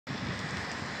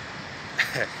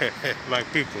My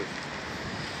people,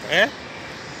 eh?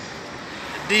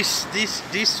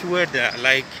 This weather,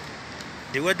 like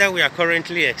the weather we are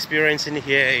currently experiencing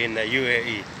here in the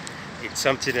UAE, it's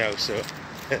something else. So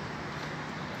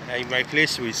in my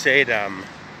place we say that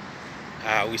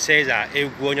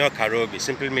Egwonyo Karobi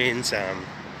simply means a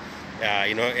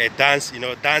dance,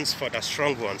 dance for the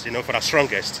strong ones, for the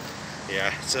strongest.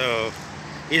 Yeah, so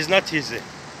it's not easy.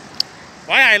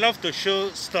 Why I love to show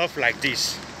stuff like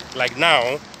this, like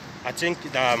now, I think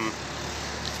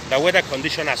the weather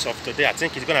condition as of today, I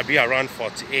think it's gonna be around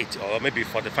 48 or maybe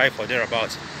 45 or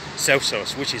thereabouts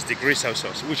Celsius, which is degrees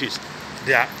Celsius, which is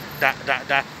the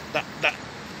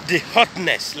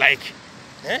hotness, like,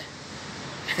 eh?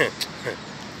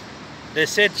 They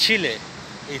said Chile,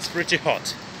 it's pretty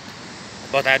hot,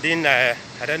 but I don't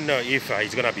know if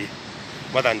it's gonna be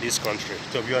more than this country,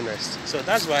 to be honest. So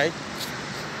that's why,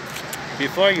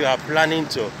 before you are planning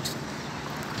to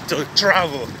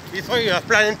travel, before you are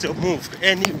planning to move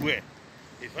anywhere,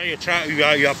 before you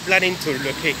are planning to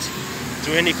relocate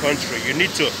to any country, you need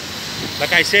to,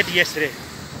 like I said yesterday,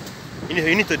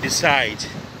 you need to decide.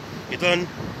 You don't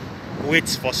wait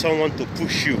for someone to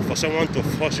push you, for someone to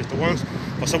force you,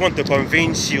 for someone to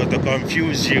convince you, to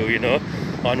confuse you,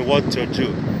 on what to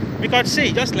do. Because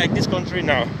see, just like this country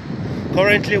now,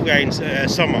 currently we are in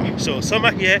summer. So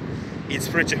summer here, it's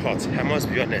pretty hot, I must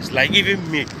be honest. Like even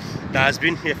me, that has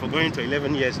been here for going to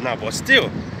 11 years now, but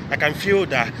still, I can feel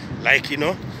that, like, the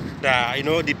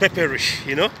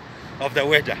pepperish, of the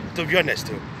weather, to be honest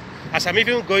too. As I'm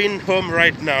even going home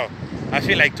right now, I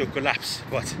feel like to collapse,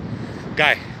 but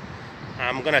guy,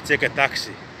 I'm gonna take a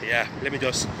taxi. Yeah, let me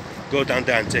just go down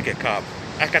there and take a cab.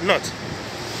 I cannot.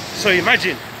 So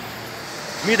imagine,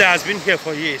 me that has been here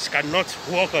for years cannot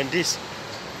walk on this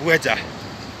weather,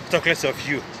 talk less of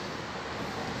you.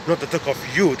 Not to talk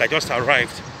of you that just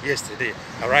arrived yesterday,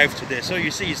 arrived today. So you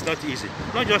see, it's not easy.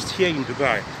 Not just here in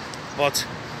Dubai, but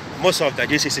most of the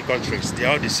GCC countries, they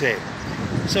are all the same.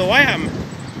 So why I'm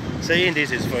saying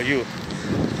this is for you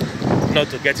not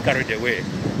to get carried away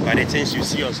by the things you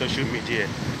see on social media,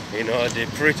 the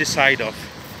pretty side of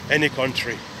any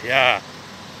country. Yeah,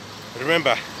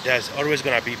 remember, there's always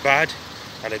gonna be bad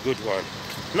and a good one.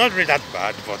 Not really that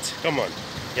bad, but come on.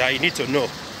 Yeah, you need to know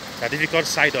the difficult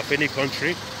side of any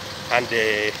country and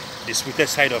the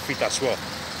sweetest side of it as well,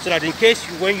 so that in case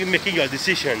when you're making your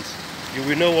decisions, you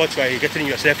will know what you are getting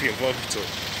yourself involved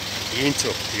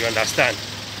into. You understand?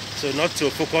 So not to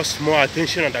focus more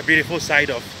attention on the beautiful side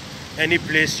of any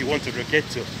place you want to relocate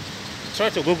to. Try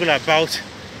to Google about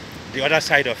the other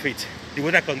side of it, the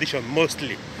weather condition,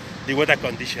 mostly the weather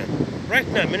condition. Right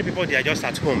now, many people, they are just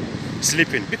at home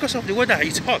sleeping because of the weather.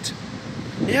 It's hot.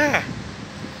 Yeah,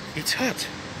 it's hot.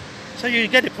 So you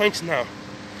get the point now.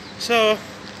 So,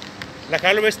 like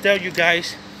I always tell you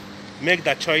guys, make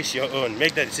that choice your own.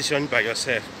 Make the decision by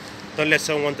yourself. Don't let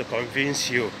someone to convince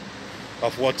you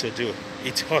of what to do.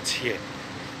 It's hot here,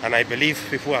 and I believe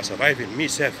people are surviving.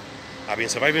 Myself, I've been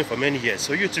surviving for many years,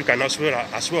 so you too can as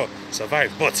well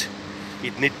survive. But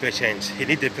it needs patience, it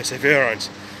needs the perseverance,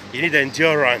 you need the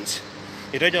endurance.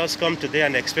 You don't just come today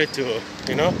and expect to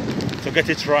get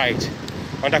it right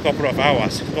under a couple of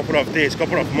hours, couple of days,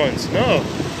 couple of months. No.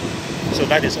 So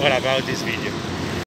that is all about this video.